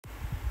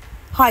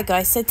Hi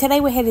guys, so today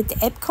we're headed to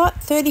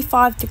Epcot,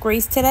 35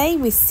 degrees today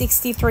with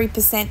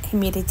 63%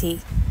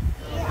 humidity.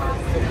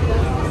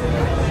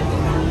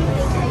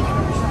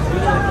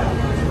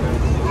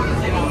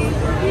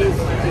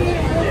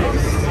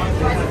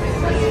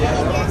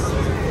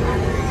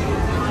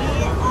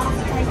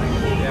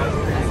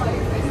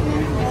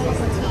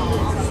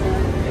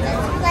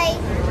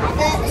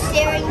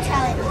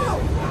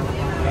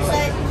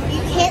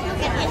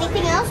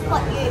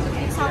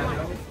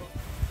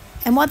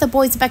 And while the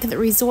boys are back at the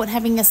resort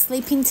having a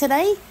sleep-in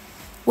today,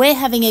 we're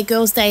having a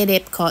girls' day at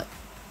Epcot.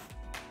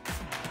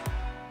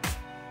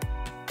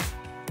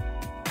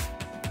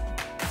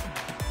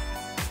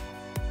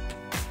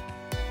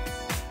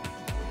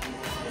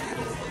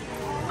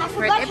 I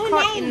forgot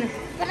her name,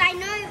 but I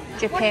know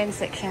Japan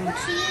section. What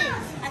she is.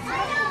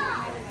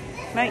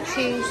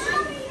 Mochis.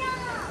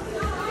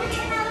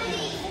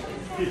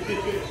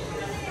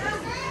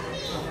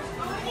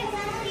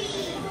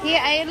 Here,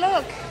 Aya,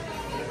 look.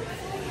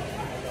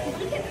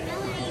 Look at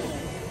Melody.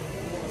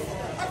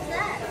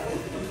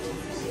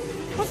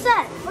 What's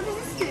that? What does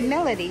this do?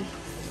 Melody.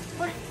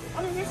 What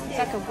does this do? It's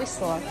like a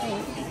whistle, I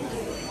think.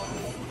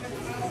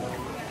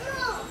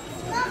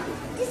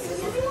 This is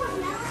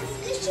Melody.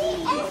 Is she?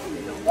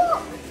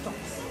 Look.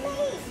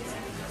 Wait.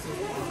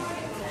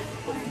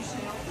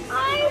 I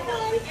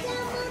want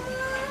some.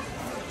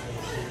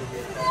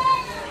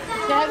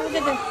 So have a look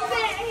at the...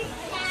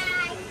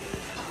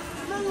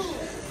 Mommy.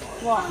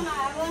 What? Oh no, I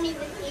won't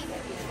even eat it.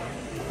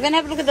 We're going to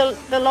have a look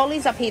at the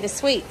lollies up here, the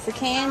sweets, the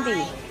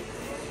candy.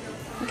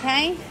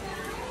 Okay?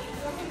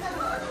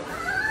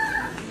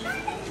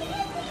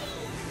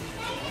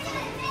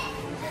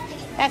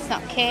 That's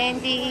not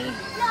candy. No,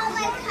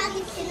 like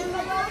having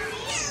cinnamon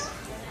rolls.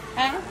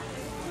 Huh?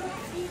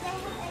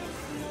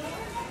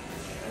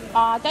 Oh,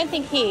 I don't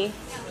think here.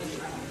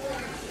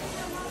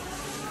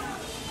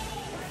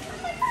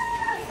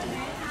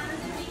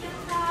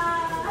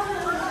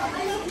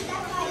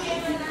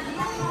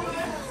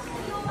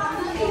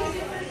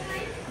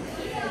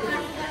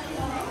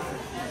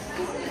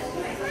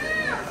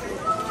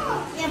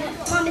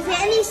 Mom, is there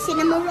any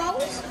cinnamon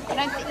rolls? I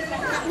don't think.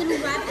 That little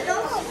rabbit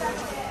doll?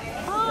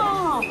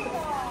 Oh.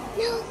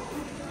 No.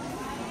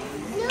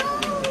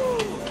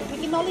 Put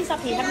your lollies up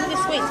here. Have a look at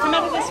the sweets. Come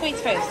have a look at the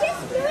sweets first.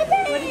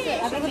 What is it?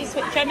 Have a look at the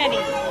sweets. Show Maddie.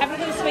 Have a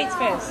look at the sweets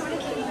first.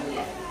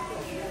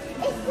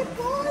 It's the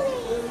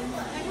bowling.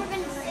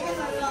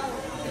 Cinnamon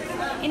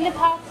roll. In the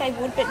park they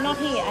would, but not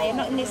here, eh?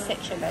 Not in this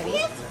section, baby.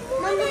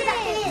 Mom, look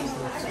at this.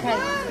 Okay.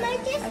 Mom, I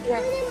just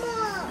want it,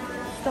 Mom.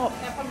 Stop.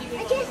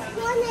 I just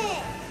want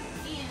it.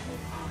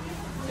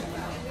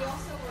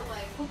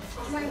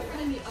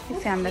 We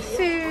found the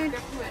food.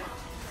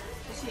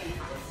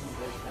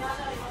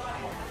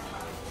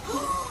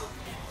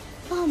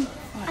 Mom,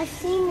 I've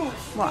seen this.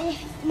 What? They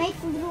make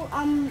little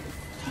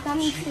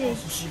gummy food.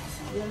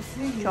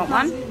 Do you want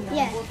one?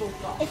 Yeah.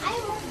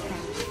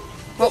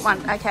 What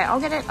one? Okay, I'll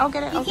get it. You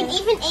can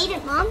even eat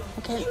it, Mom.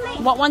 Okay.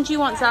 What one do you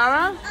want,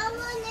 Zara? I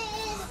want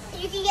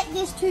it. You can get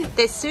this too.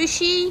 There's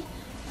sushi,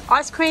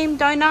 ice cream,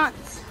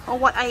 donuts, or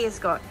what Aya's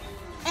got?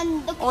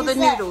 And the Or the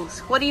dessert. noodles.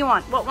 What do you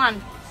want? What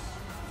one?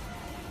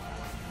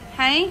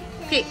 Hey?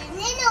 Pick.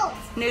 Noodles.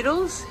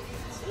 Noodles?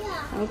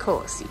 Yeah. Of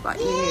course, you like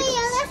your Yeah, noodles.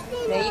 that's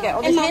noodles. There you go. Oh,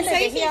 And there's Mum, hamburger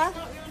show here.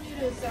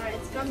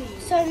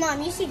 So,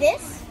 Mom, you see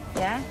this?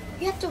 Yeah?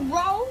 You have to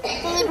roll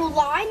the little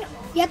line.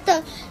 You have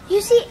to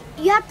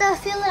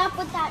fill it up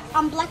with that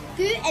black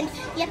goo, and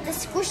you have to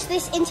squish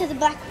this into the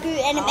black goo,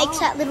 and it makes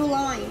that little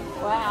line.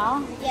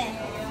 Wow.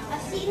 Yeah.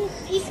 I've seen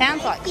people Sounds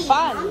make like these,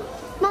 fun.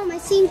 Mom,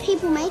 I've seen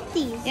people make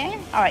these. Yeah?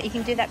 Alright, you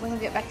can do that when we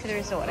get back to the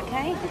resort,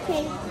 okay?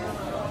 Okay.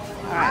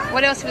 Alright,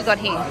 what else have we got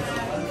here?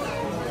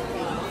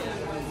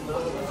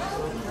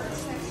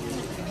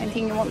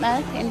 Anything you want,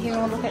 Mad? Anything you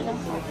want to look at?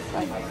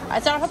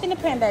 Alright, Zara, hop in the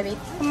pram, baby.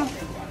 Come on.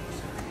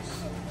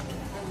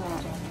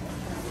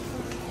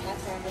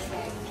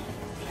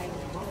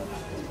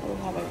 What do we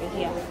have over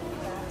here?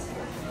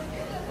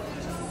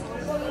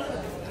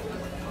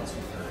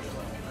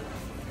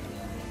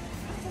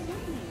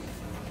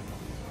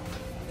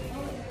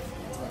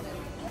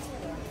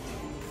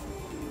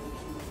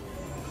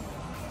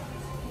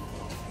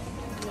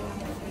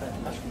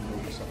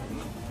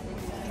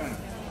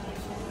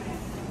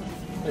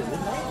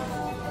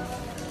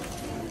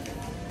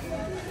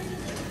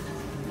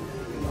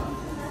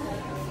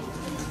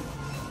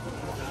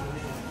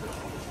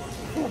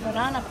 Oh,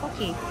 banana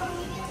pocky.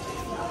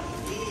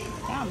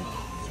 Yum.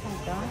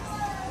 Sounds nice.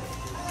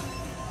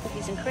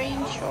 Cookies and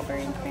cream,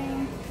 strawberry and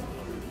cream.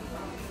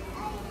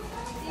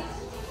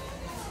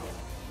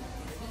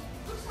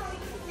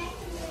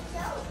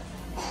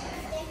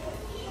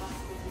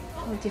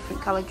 All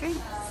different coloured drinks.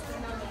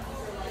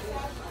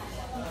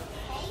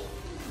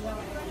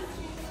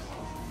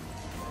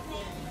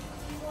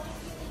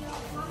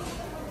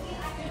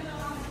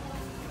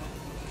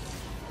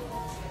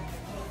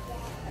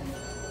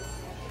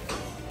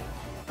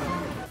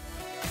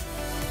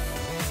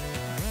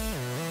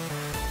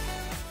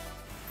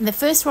 And the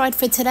first ride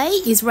for today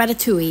is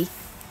Ratatouille.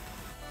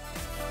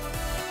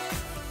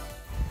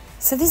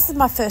 So this is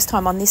my first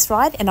time on this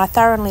ride and I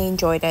thoroughly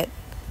enjoyed it.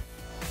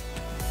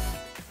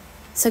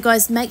 So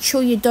guys, make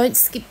sure you don't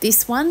skip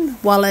this one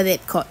while at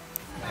Epcot.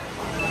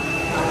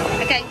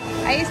 Okay,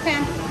 Aya's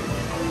turn.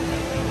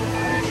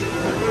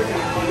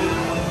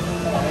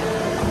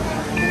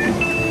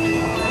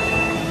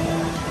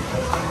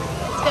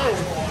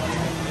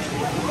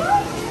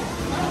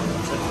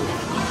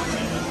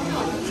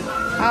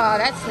 Oh,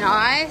 that's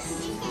nice.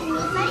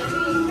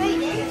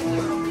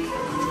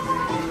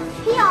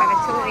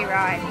 Ratatouille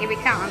ride. Here we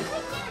come.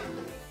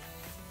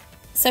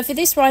 So for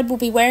this ride, we'll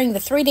be wearing the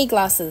 3D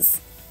glasses.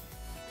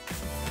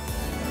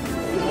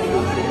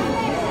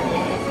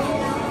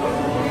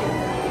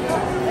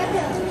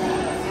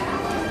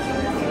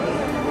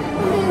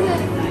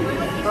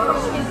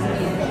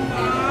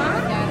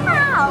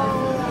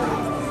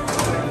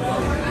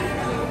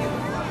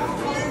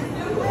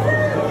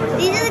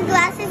 These are the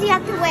glasses you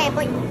have to wear,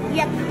 but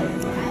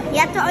you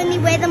have to only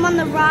wear them on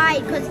the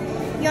ride because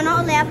you're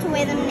not allowed to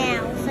wear them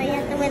now. So you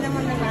have to wear them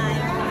on the ride.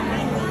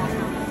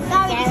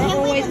 Sarah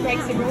always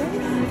breaks the rules.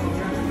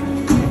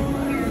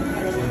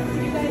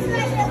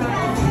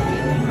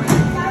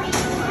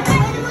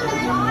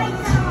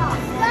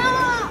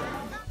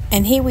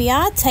 And here we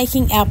are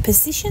taking our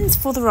positions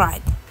for the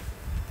ride.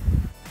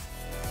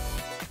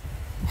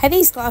 Hey,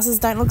 these glasses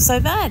don't look so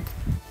bad.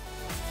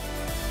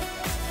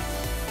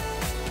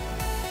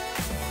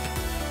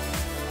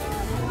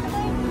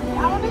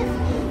 I want it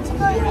to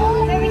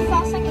go very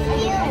fast like a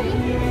hill.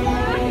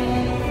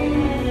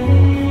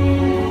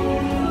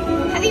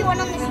 Have you won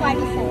on this ride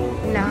before?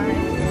 No.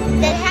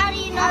 Then how do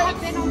you know it's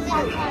been on this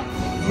ride?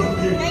 No,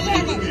 you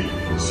haven't.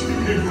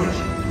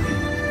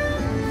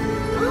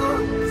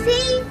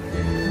 See?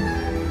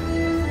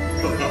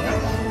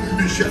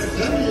 The chef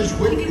family is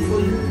waiting for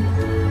you.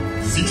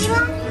 This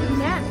one?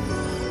 Yeah.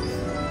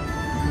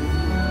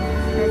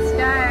 Let's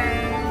go.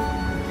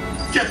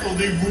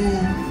 Qu'attendez-vous?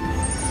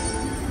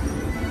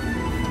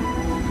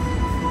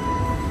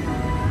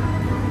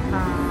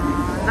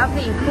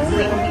 Lovely and cool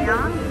in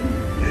here.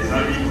 Les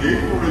invités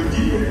pour le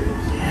dîner.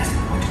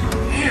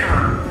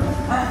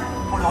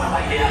 On aurait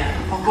pas idée.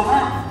 Encore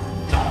un?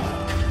 Non.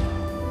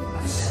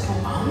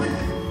 Seulement un, oui.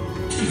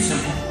 Une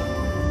seconde.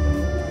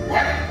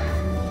 Ouais.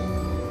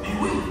 Mais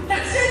oui,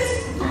 that's it.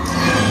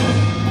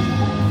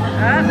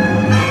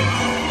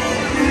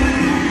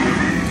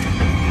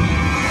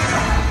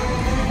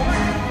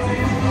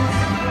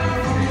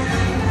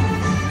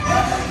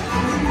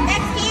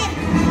 That's him.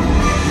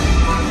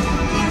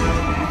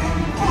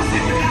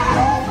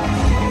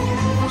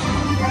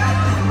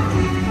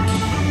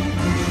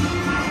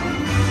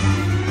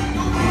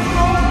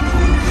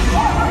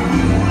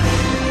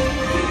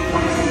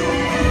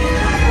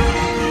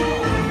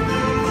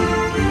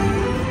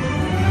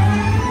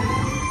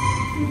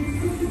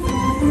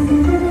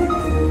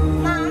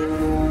 Mom,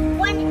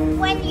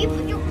 when you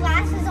put your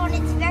glasses on,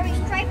 it's very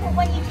straight, but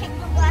when you take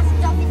your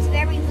glasses off, it's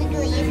very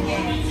wiggly, isn't it?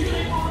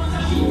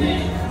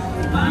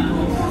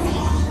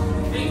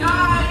 Hey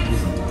guys,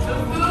 the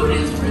food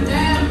is for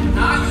them,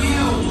 not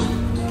you.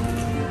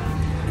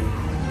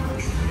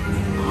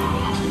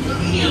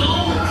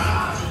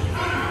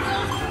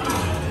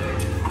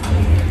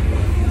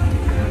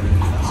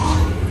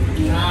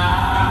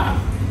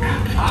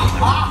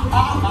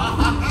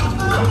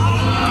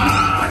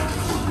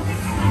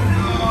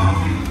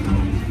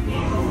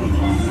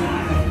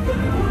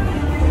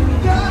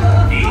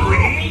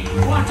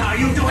 What are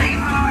you doing?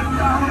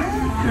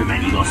 Que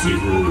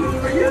manigancez-vous?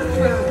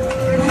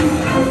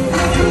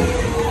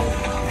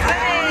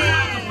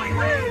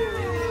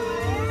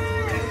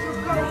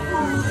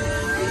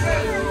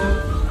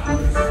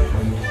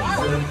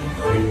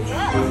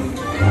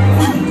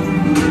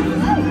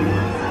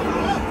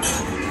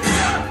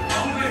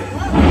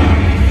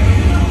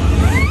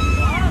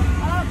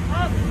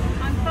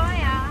 On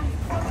fire.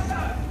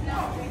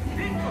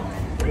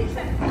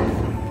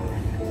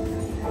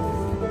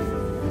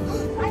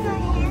 I know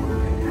him.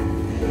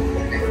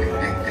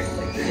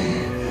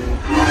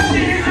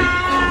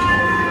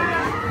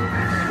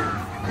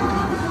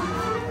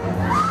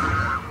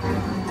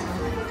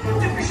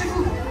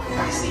 Dépêchez-vous!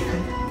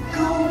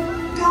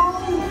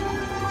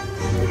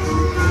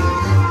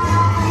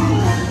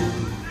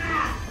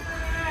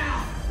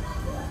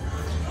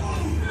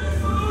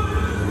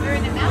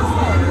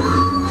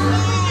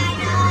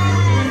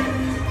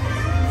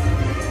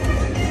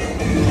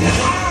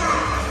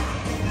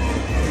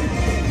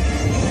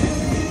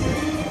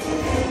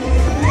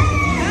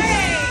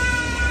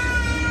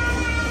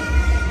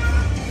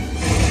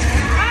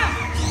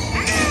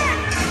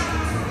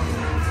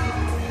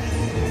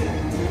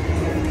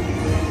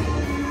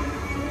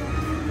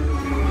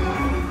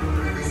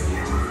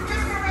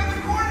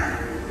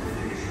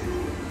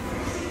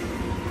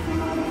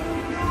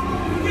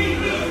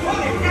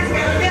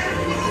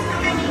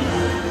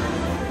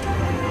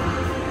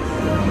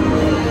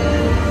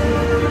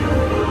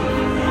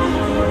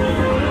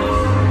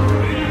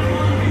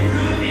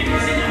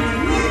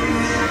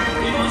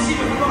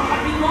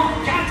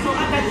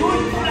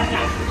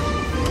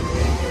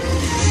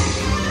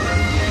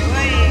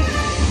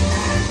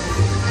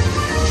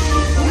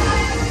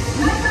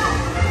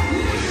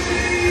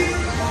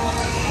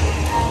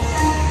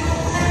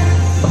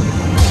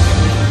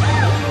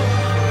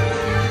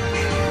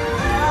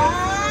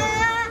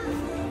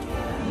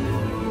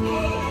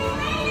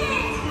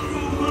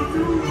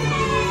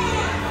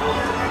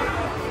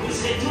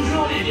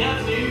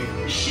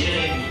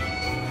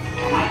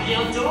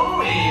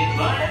 gâteau et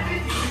bon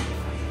appétit.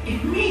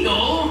 Et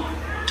Mino.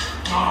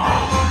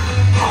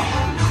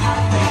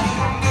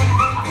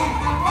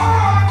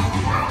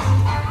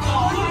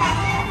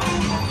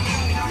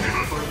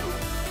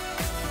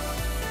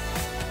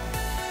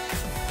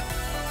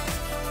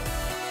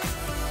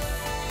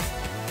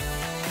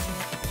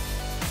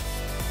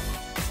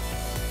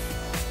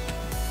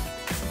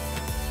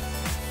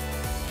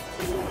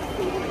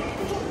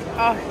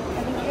 Oh, I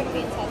think you've got to be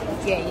inside.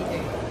 Yeah, you do.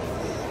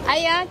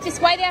 Aya,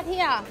 just wait out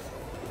here.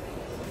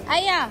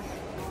 Aya,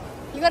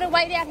 you got to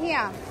wait out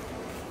here.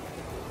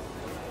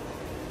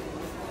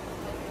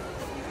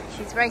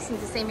 She's racing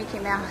to see Mickey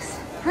Mouse,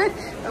 but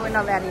we're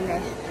not allowed in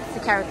there. It's a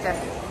character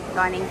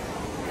dining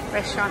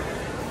restaurant.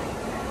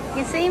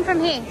 You can see him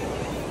from here.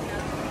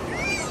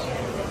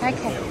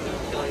 Okay.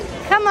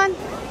 Come on.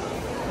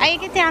 Aya,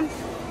 get down.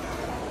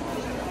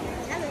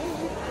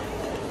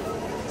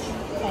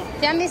 Okay,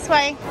 down this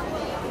way.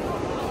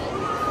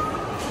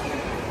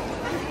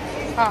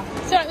 Oh,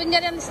 it's alright, we can go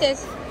down the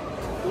stairs.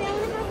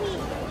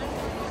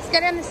 Let's go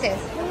down the stairs.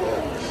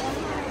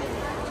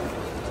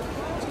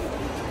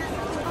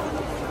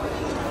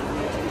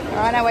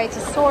 We're on our way to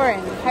Soarin'.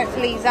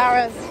 Hopefully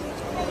Zara's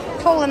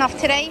tall enough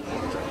today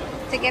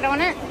to get on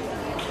it.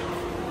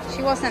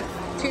 She wasn't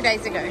 2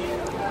 days ago.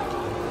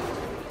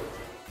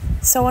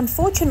 So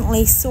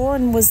unfortunately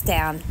Soarin' was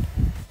down.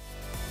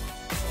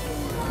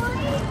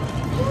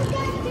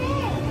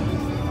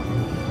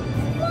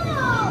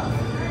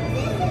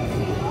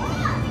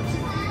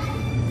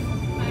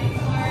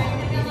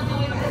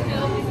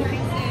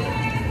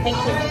 Thank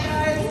you.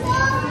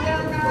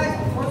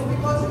 Doors will be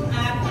closing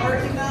at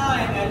 39.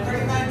 At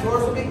 39,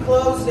 doors will be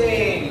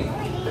closing.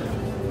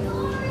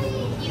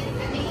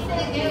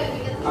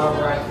 All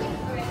right.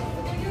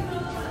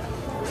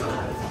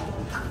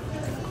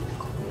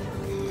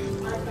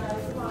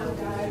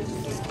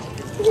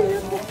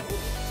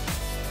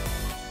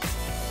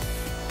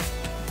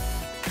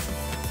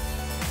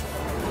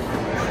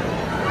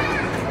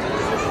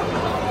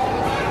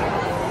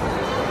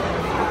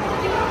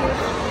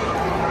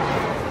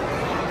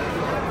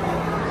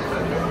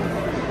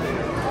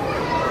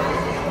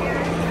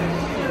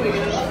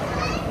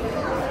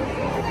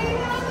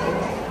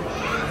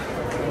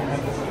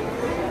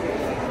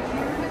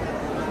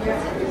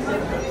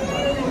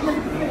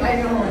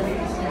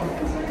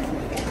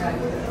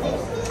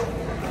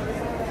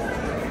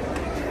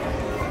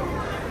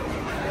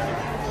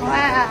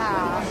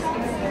 Wow.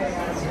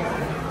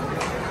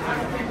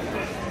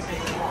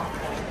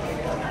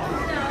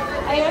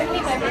 Are you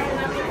okay, baby?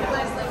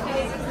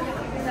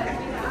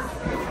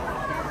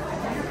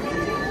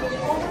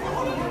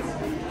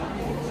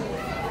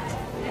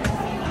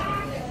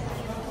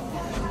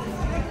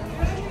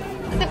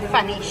 It's a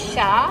funny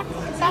shark.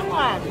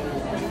 Someone.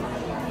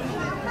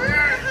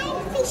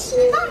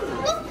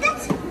 Look,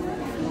 that's a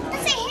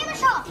hammer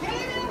shark.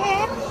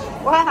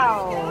 Yeah.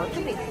 Wow, it's a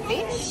big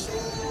fish.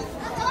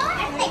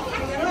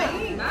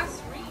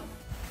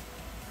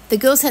 The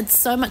girls had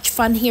so much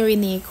fun here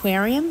in the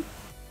aquarium.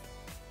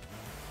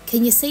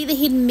 Can you see the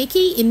hidden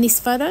Mickey in this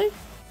photo?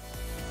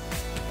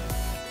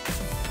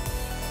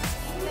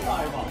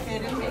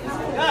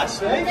 Yeah,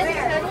 see? Oh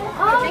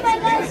my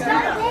God, it's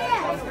not there.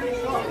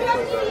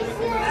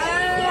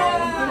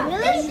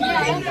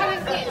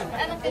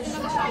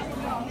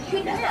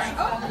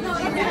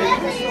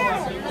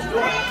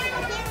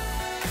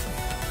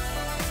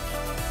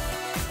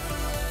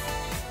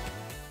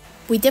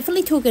 We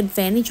definitely took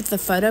advantage of the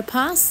photo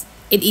pass.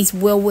 It is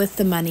well worth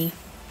the money.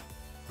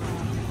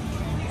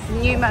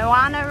 New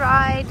Moana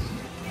ride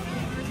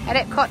at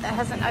Epcot that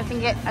hasn't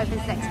opened yet,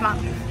 opens next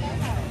month.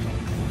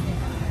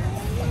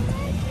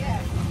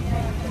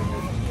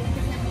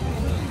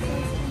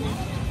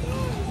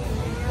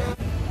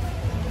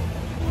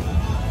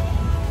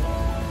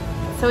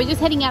 So we're just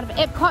heading out of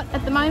Epcot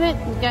at the moment.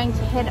 We're going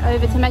to head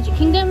over to Magic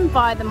Kingdom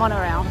by the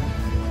monorail.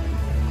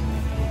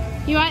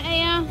 You right,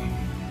 Aya?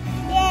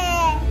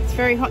 Yeah. It's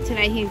very hot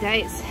today here,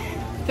 Day. It's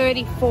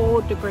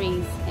 34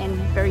 degrees and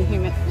very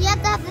humid. You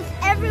have to have this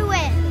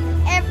everywhere.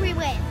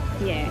 Everywhere.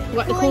 Yeah, we've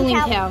got the cooling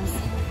towels.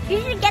 You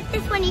should get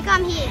this when you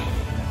come here.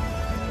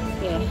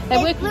 Yeah, they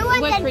There's work, blue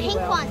ones work and pretty pink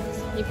well.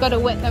 ones. You've got to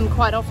wet them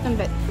quite often,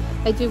 but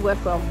they do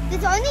work well.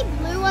 There's only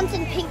blue ones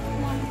and pink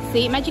ones. See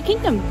you at Magic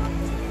Kingdom.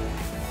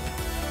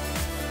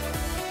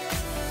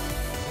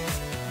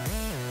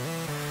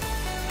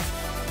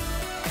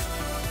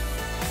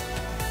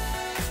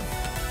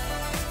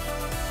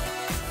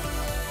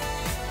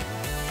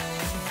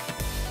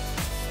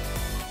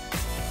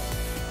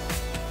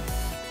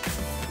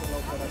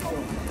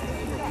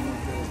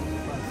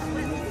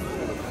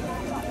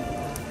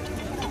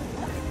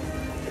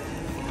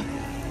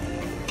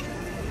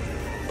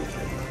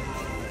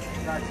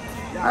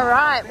 All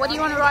right, what do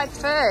you want to ride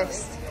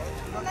first?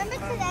 Remember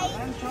today,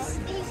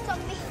 he's told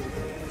me.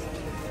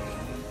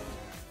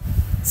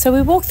 So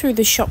we walked through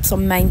the shops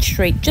on Main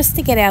Street just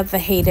to get out of the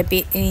heat a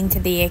bit and into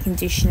the air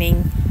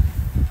conditioning.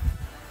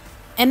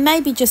 And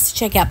maybe just to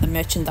check out the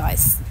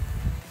merchandise.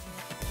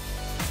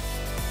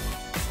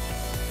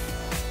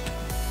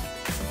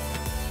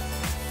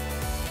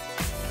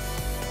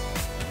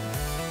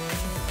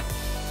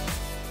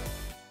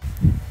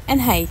 And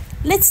hey,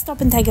 let's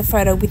stop and take a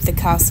photo with the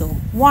castle.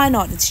 Why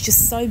not? It's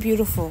just so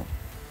beautiful.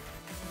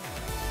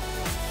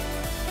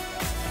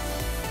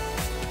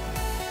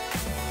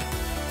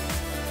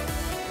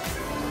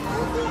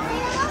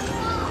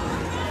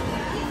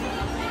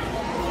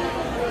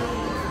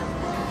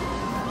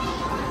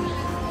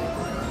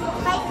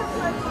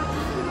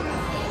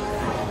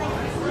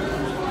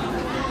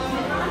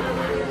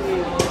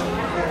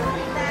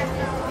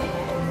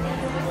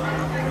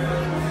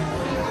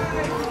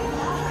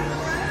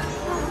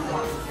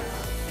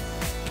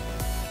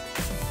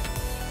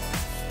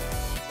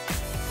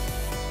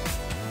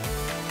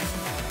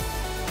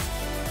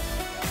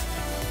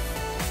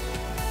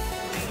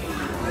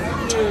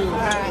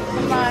 Alright,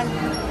 come on.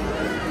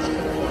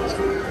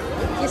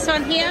 This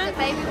one here?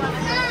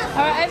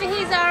 Alright, over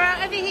here,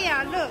 Zara. Over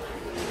here, look.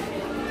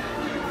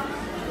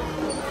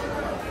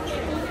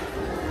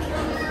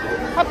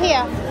 Hop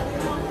here.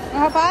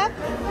 Hop up?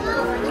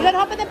 You gotta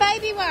hop on the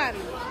baby one.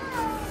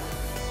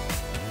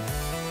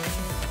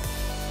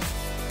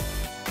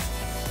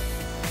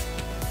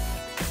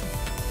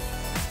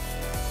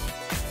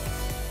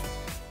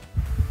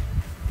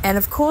 And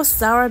of course,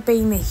 Zara,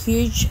 being the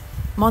huge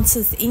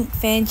Monsters Inc.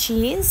 fan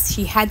she is,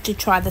 she had to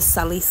try the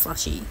Sully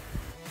slushie.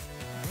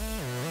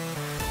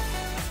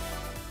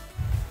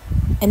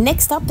 And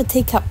next up, the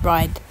teacup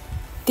ride.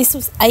 This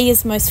was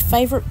Aya's most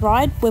favourite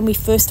ride when we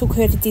first took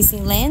her to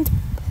Disneyland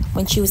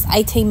when she was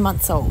 18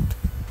 months old.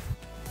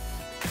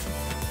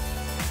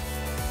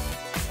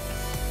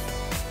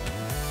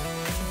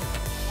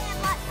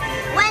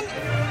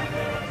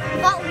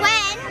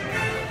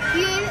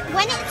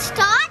 When it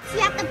starts,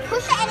 you have to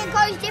push it and it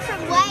goes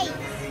different ways.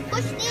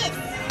 Push this.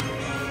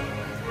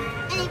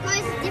 And it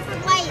goes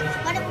different ways.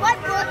 But it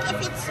won't work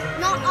if it's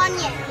not on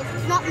yet, if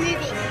it's not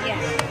moving. Yeah.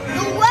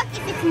 It'll work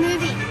if it's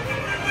moving. So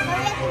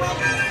we have to wait.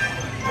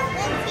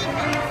 Then keep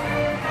it.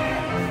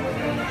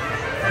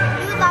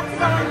 You would love to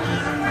go on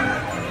here.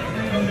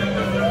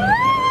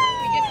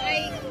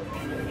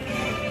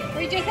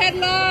 We just had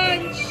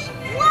lunch.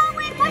 Whoa,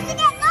 we're pushing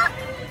it. Look.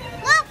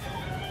 Look.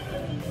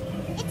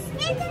 It's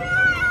spinning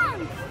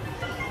around.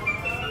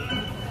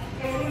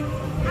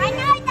 I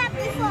know that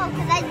before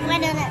because I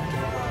went on it.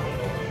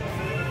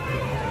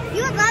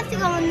 You would love to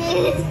go on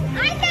this.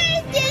 I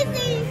hate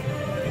Disney.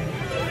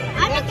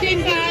 Not too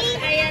fast,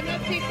 Aya,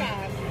 not too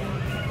fast.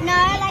 No,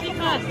 I like it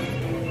fast.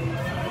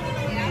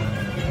 Yeah?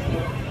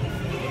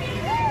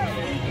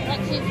 Not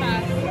too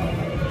fast.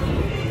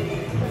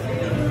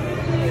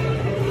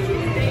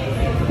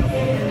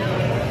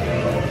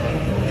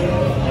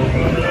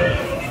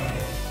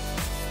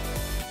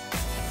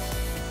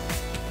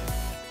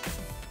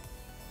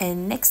 And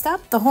next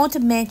up, the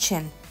Haunted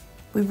Mansion.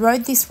 We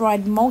rode this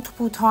ride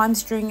multiple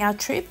times during our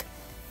trip.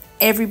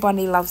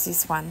 Everybody loves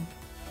this one.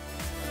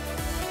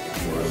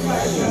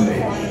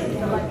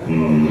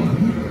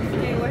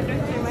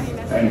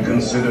 And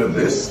consider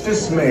this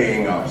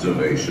dismaying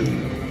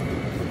observation.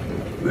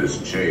 This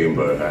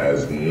chamber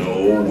has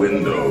no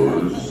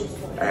windows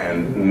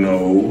and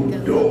no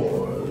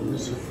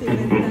doors.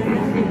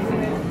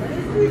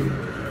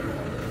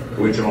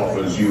 Which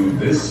offers you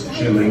this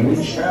chilling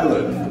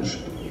challenge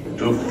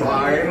to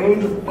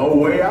find a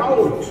way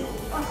out.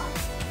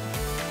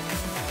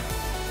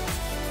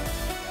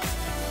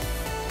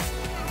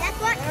 That's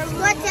what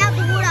squirts out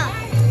the water.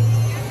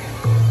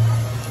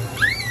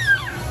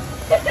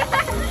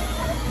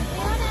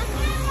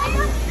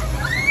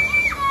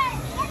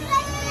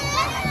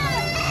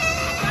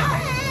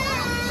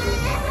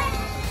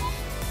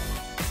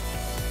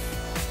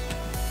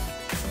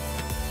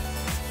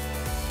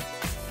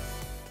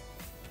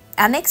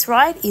 Our next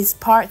ride is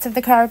Pirates of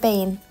the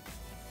Caribbean.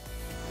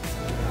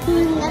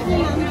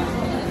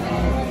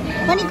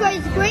 When it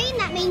goes green,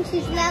 that means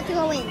she's allowed to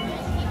go in.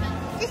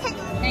 Just hit.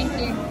 Thank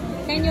you.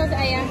 Send yours,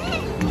 Aya.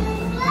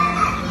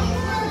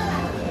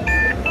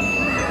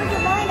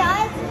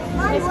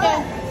 Let's go.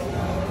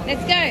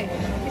 Let's go.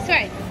 This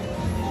way.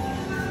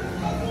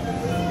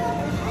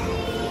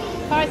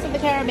 Pirates of the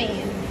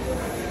Caribbean.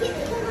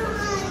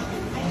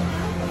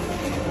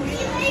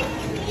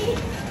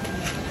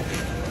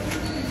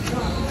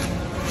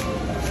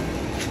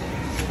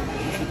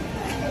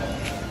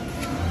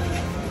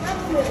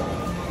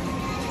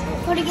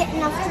 Got to get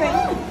enough drink.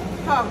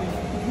 Oh,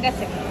 that's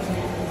it.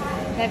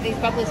 They have these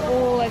bubbles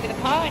all over the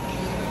park.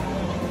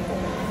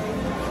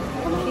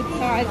 Kid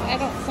size,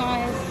 adult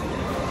size.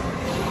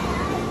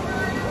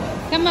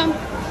 Come on.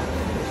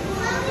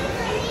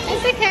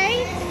 It's okay.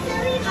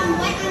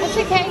 It's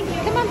okay.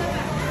 Come on.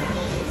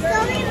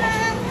 Sorry,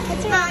 Mom.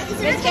 It's alright.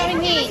 Let's go in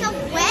here.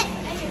 Wet?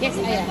 Yes,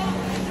 Aya.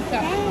 So,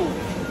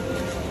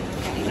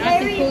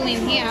 nice and cool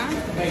in here.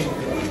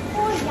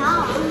 Oh,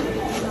 yeah.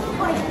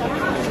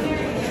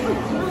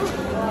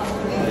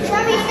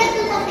 Sorry, this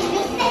is something.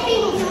 You're stepping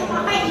in your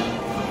body.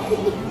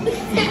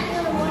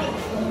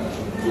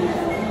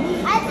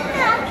 I don't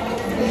know.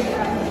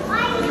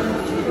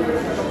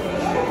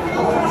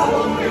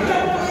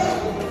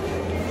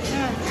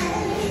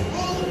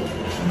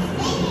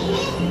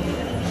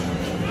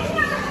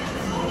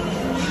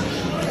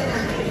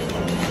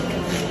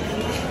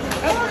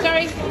 Oh, sorry.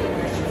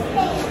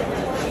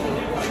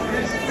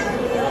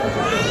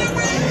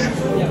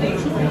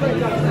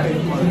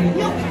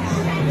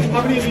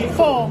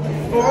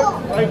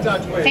 High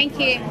touch way. Thank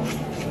you.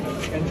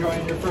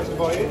 Enjoying your first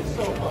voyage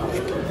so far.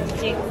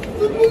 Thank you.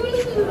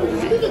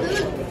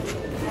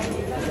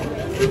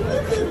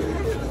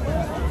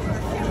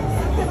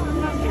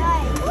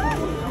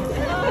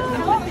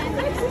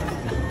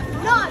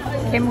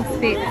 Camel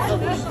fit.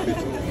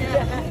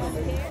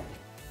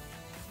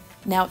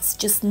 Now it's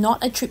just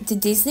not a trip to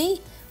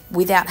Disney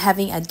without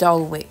having a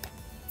Dole Whip.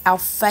 Our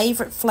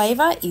favourite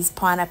flavour is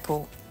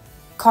pineapple.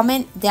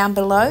 Comment down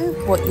below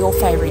what your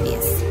favourite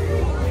is.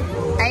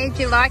 Hey,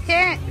 do you like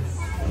it? Don't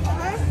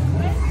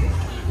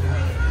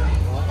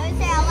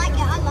say I like it,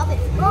 I love it.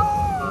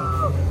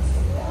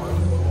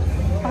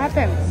 What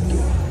happened?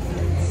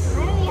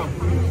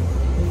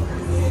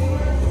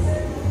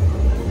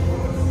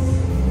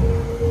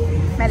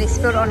 Maddie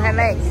spilled on her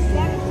legs.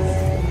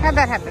 How'd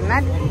that happen,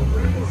 Mad?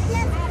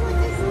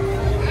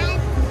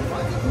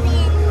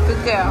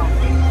 Good girl.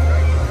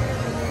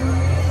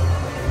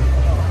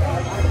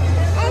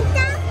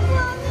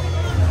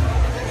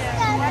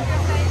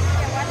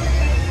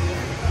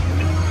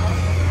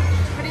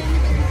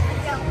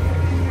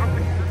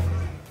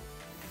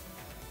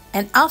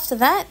 And after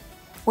that,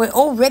 we're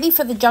all ready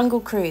for the Jungle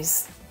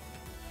Cruise.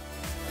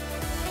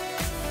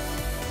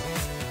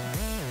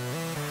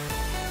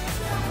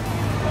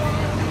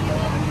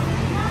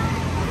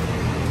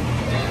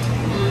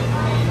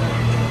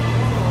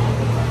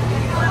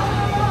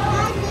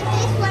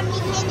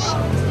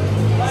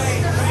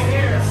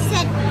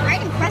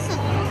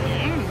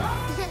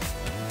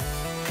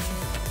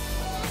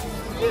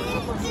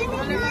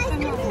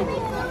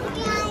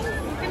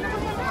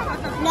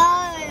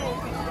 No.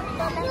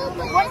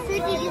 What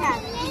food did you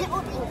have?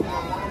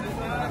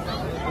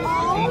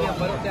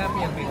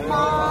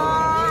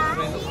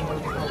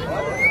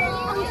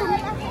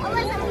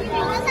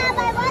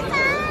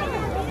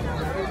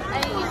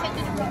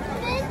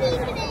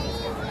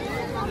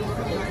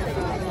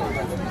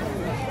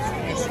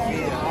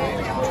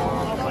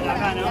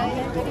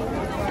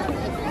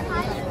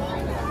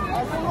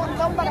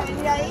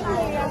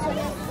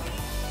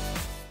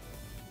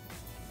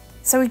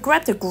 So we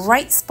grabbed a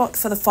great spot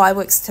for the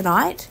fireworks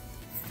tonight.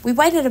 We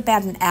waited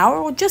about an hour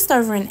or just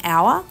over an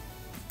hour,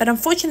 but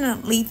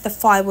unfortunately the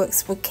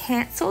fireworks were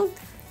cancelled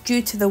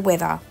due to the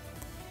weather.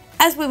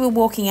 As we were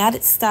walking out,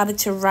 it started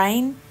to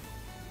rain.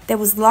 There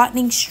was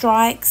lightning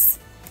strikes,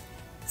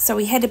 so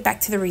we headed back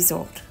to the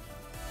resort.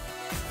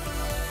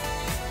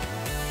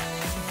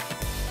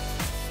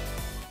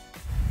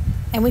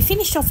 And we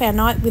finished off our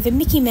night with a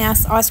Mickey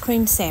Mouse ice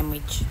cream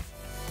sandwich.